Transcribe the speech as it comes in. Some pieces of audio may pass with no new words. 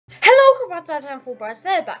about that and full price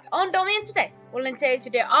sale back on Domi, and today, well, in today's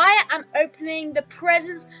video, I am opening the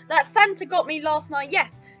presents that Santa got me last night.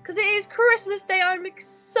 Yes, because it is Christmas Day. I'm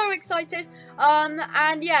so excited.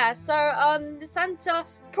 And yeah, so the Santa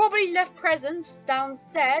probably left presents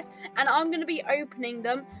downstairs, and I'm gonna be opening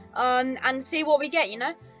them and see what we get, you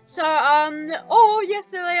know. So oh yes,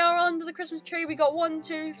 so they are under the Christmas tree. We got 1,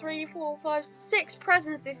 2, 3, 4, 5, 6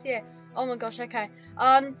 presents this year. Oh my gosh, okay.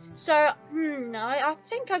 So I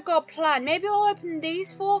think I got a plan. Maybe I'll open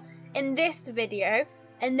these 4 in this video,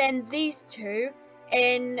 and then these 2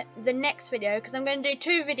 in the next video, because I'm going to do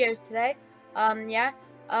 2 videos today. Yeah.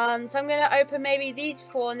 So I'm going to open maybe these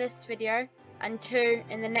 4 in this video and 2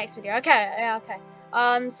 in the next video. Okay, yeah,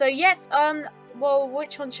 okay. So yes, well,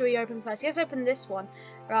 which one should we open first? Let's open this one.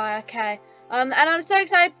 Right, okay. And I'm so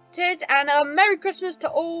excited, and Merry Christmas to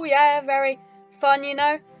all. Yeah, very fun, you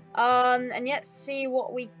know. And let's see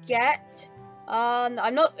what we get. I'm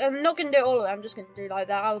not gonna do all of it. I'm just gonna do like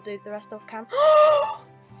that. I'll do the rest off cam.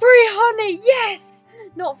 Free honey, yes!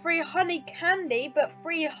 Not free honey candy, but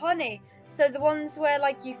free honey. So the ones where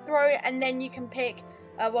like you throw it and then you can pick.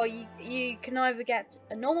 Well, you can either get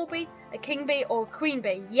a normal bee, a king bee, or a queen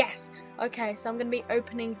bee. Yes. Okay, so I'm gonna be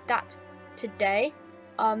opening that today.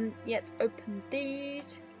 Let's open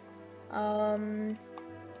these.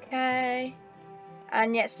 Okay.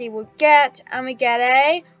 And let's see what we get. And we get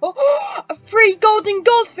a free golden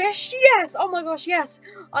goldfish. Yes. Oh my gosh, yes.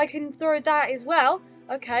 I can throw that as well.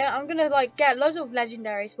 Okay, I'm gonna like get loads of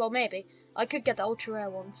legendaries. Well, maybe I could get the ultra rare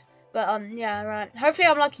ones. But yeah, right. Hopefully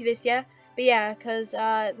I'm lucky this year. But yeah, because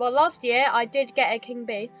well, last year I did get a king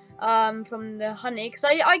bee from the honey, because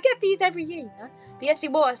I get these every year, you know. But let's see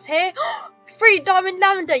what's here. Free diamond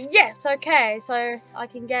lavender. Yes. Okay, so I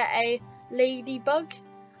can get a ladybug.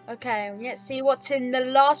 Okay, let's see what's in the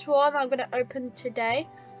last one I'm gonna open today.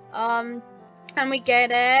 And we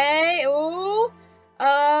get a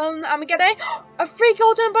and we get a free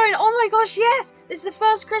golden bone. Oh my gosh, yes! This is the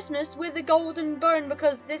first Christmas with a golden bone,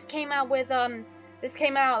 because this came out with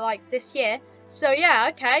like this year. So yeah,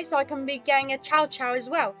 okay, so I can be getting a chow chow as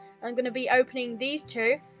well. I'm gonna be opening these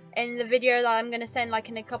 2 in the video that I'm gonna send like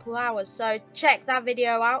in a couple hours. So check that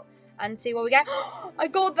video out and see what we get. I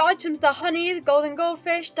got the items: the honey, the golden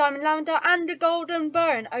goldfish, diamond lavender, and the golden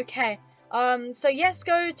bone. Okay. So let's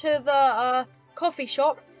go to the coffee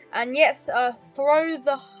shop and let's throw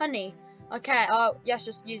the honey. Okay. Let's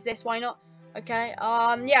just use this. Why not? Okay.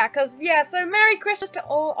 Yeah. Cause yeah. So Merry Christmas to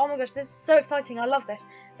all. Oh my gosh, this is so exciting. I love this.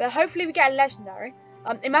 But hopefully we get a legendary.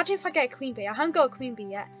 Imagine if I get a queen bee. I haven't got a queen bee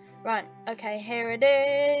yet. Right. Okay. Here it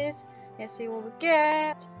is. Let's see what we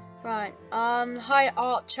get. Right. Hi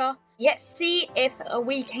Archer. Let's see if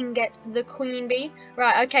we can get the queen bee.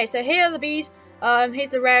 Right, okay, so here are the bees. Here's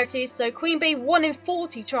the rarities. So queen bee 1 in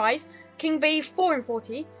 40 tries, king bee 4 in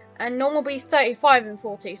 40, and normal bee 35 in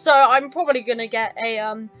 40. So I'm probably gonna get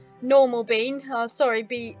a normal bee. Sorry,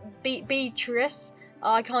 Beatrice.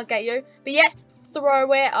 I can't get you. But yes,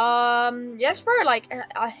 throw it. Yes, throw it like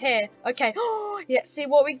here. Okay. Let's see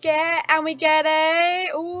what we get, and we get a.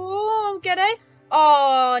 Ooh, get a.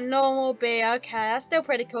 Oh, normal bee. Okay, that's still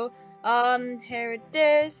pretty cool. Here it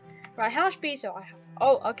is. Right, how much bees do I have?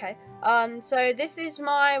 Oh, okay. So this is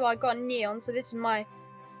my, well, I got neon, so this is my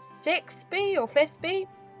 6th bee or 5th bee.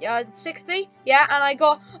 6th bee. Yeah, and I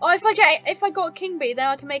got, if I got a king bee, then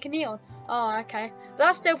I can make a neon. Oh, okay. But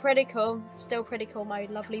that's still pretty cool. Still pretty cool, my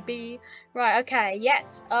lovely bee. Right, okay.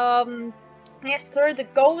 Yes. Let's throw the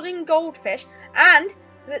golden goldfish, and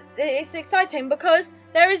it's exciting because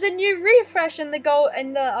there is a new refresh in the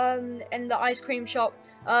ice cream shop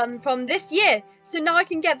from this year. So now I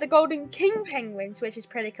can get the golden king penguins, which is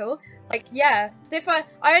pretty cool. Like, yeah. So if I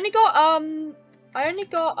only got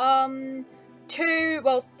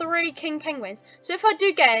 3 king penguins. So if I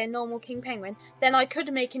do get a normal king penguin, then I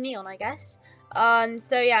could make a neon, I guess.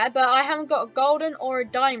 So yeah, but I haven't got a golden or a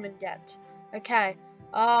diamond yet. Okay.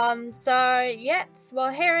 So yes,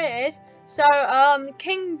 well, here it is. So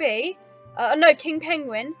king bee, king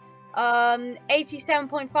penguin,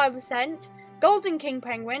 87.5%, golden king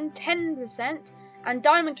penguin 10%, and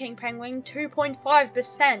diamond king penguin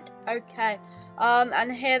 2.5%. Okay.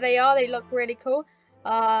 And here they are. They look really cool.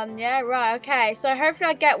 Yeah, right. Okay. So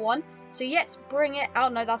hopefully I get one. So let's bring it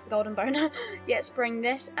out. No, that's the golden bone. Let's bring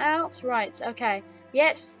this out. Right. Okay.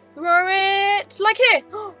 Let's throw it like here.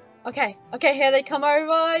 Okay, okay, here they come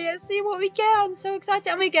over. Let's see what we get. I'm so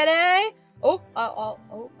excited. And we get a whoa,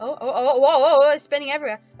 it's spinning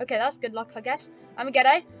everywhere. Okay, that's good luck, I guess. And we get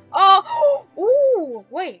a Oh, ooh,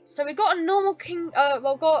 wait. So we got a normal king.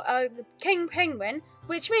 Well, got the king penguin,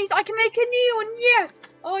 which means I can make a neon. Yes.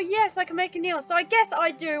 Oh, yes, I can make a neon. So I guess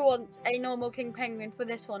I do want a normal king penguin for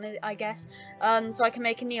this one. I guess. So I can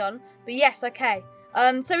make a neon. But yes, okay.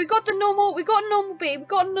 So we got the normal. We got a normal bee. We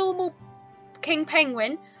got a normal king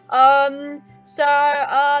penguin. I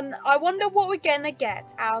wonder what we're gonna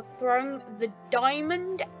get out of throwing the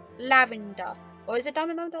diamond lavender. Or is it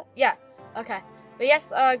diamond lavender? Yeah. Okay. But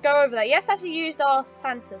yes, go over there. Yes, actually used our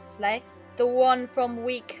Santa sleigh, the one from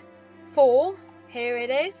week 4. Here it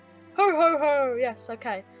is. Ho ho ho. Yes.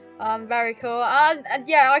 Okay. Very cool. And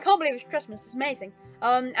yeah, I can't believe it's Christmas. It's amazing.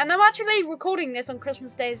 And I'm actually recording this on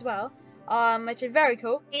Christmas Day as well. Which is very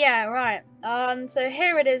cool. Yeah, right. So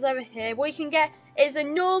here it is over here. What you can get is a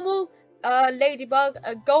normal ladybug,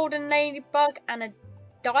 a golden ladybug, and a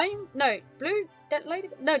diamond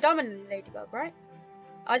ladybug, right?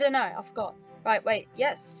 I don't know, I forgot. Right, wait,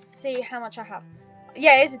 yes, see how much I have.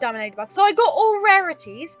 Yeah, it is a diamond ladybug. So I got all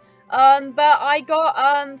rarities. But I got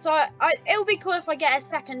it'll be cool if I get a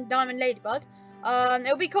second diamond ladybug.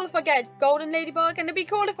 It'll be cool if I get a golden ladybug, and it'll be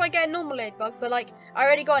cool if I get a normal ladybug, but like I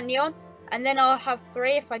already got a neon. And then I'll have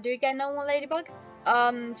 3 if I do get a normal ladybug.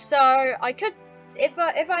 So I could, if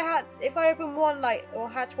I open one like or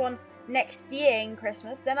hatch one next year in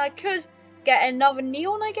Christmas, then I could get another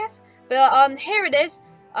neon, I guess. But here it is.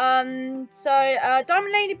 Diamond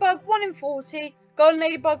ladybug 1 in 40, golden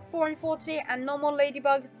ladybug 4 in 40, and normal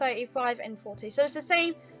ladybug 35 in 40. So it's the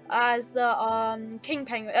same as the king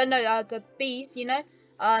penguin. The bees, you know.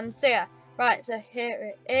 So yeah. Right, so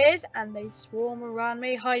here it is, and they swarm around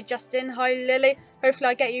me. Hi, Justin. Hi, Lily. Hopefully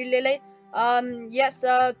I get you, Lily. Yes,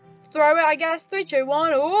 throw it, I guess. 3, 2,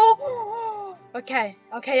 1. Oh! Okay,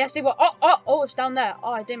 yes, see what? Oh, it's down there.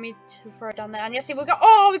 Oh, I didn't mean to throw it down there. And yes, see, we got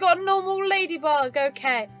a normal ladybug.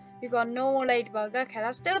 Okay, we got a normal ladybug. Okay,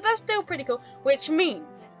 that's still pretty cool. Which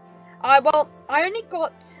means, I only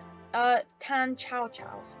got, tan chow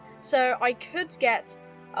chows. So I could get,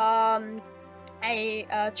 a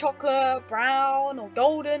chocolate, brown, or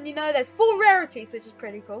golden, you know, there's 4 rarities, which is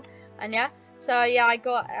pretty cool. And yeah, so yeah, I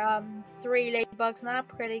got 3 ladybugs now,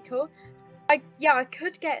 pretty cool. I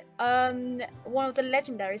could get one of the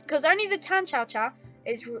legendaries, because only the tan chow chow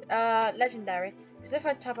is legendary. Because if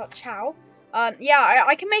I type up chow,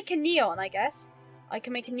 I can make a neon, I guess. I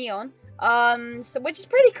can make a neon, which is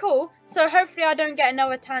pretty cool. So hopefully I don't get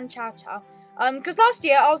another tan chow chow. Because last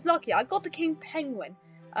year I was lucky, I got the king penguin.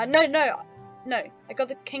 No, I got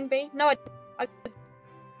the king bee. No, I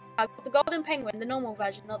got the golden penguin, the normal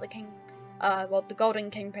version, not the king. The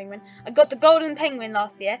golden king penguin. I got the golden penguin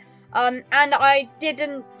last year. And I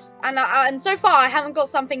didn't. And so far I haven't got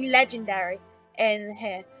something legendary in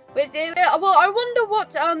here. Well, I wonder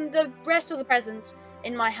what the rest of the presents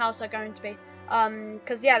in my house are going to be.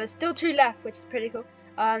 Because yeah, there's still 2 left, which is pretty cool.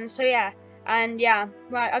 So yeah. And yeah,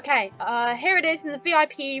 right, okay, here it is in the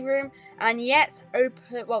VIP room, and yet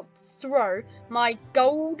throw my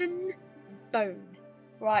golden bone.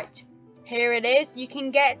 Right, here it is. You can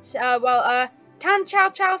get, tan chow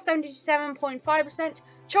chow 77.5%,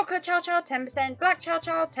 chocolate chow chow 10%, black chow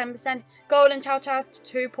chow 10%, golden chow chow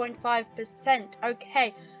 2.5%.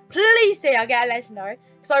 Okay, please say I get a legendary,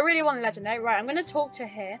 because I really want a legendary. Right, I'm going to talk to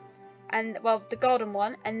here, and, the golden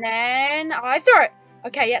one, and then I throw it.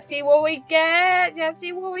 Okay, let's see what we get. Let's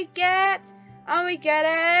see what we get. And we get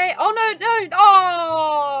a... Oh, no.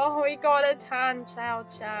 Oh, we got a tan chow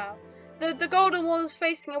chow. The golden one's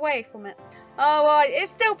facing away from it. Oh, well,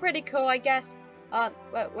 it's still pretty cool, I guess.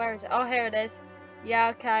 Where is it? Oh, here it is. Yeah,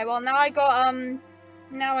 okay. Well, now I got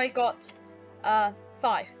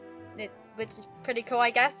 5. Which is pretty cool, I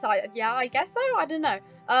guess. I guess so. I don't know.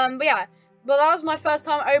 But yeah. Well, that was my first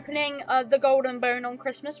time opening the golden bone on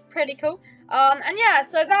Christmas. Pretty cool. And yeah,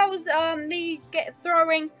 so that was me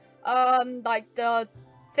throwing like the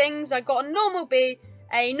things. I got a normal bee,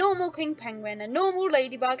 a normal king penguin, a normal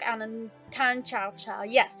ladybug, and a tan chow chow.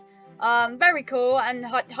 Yes. Very cool. And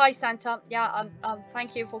hi Santa. Yeah.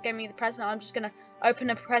 Thank you for giving me the present. I'm just gonna open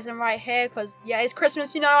a present right here because yeah, it's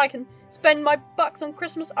Christmas. You know, I can spend my bucks on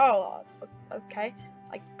Christmas. Oh, okay.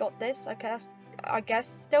 I got this. Okay, that's, I guess,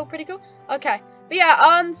 still pretty cool. Okay, but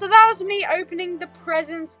yeah, so that was me opening the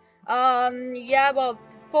presents. 4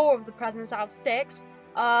 of the presents out of 6.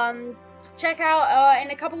 Check out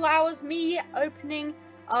in a couple of hours me opening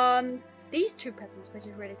these 2 presents, which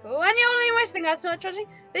is really cool. And the only thing that's not judging,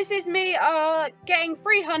 this is me getting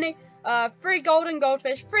free honey, 3 golden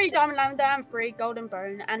goldfish, 3 diamond lavender, and 3 golden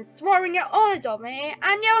bone, and throwing it on a dummy.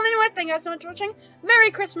 And the only thing that's not watching,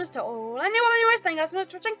 Merry Christmas to all. And the only thing that's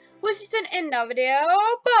not watching, we'll see you soon in another video.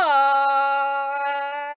 Bye.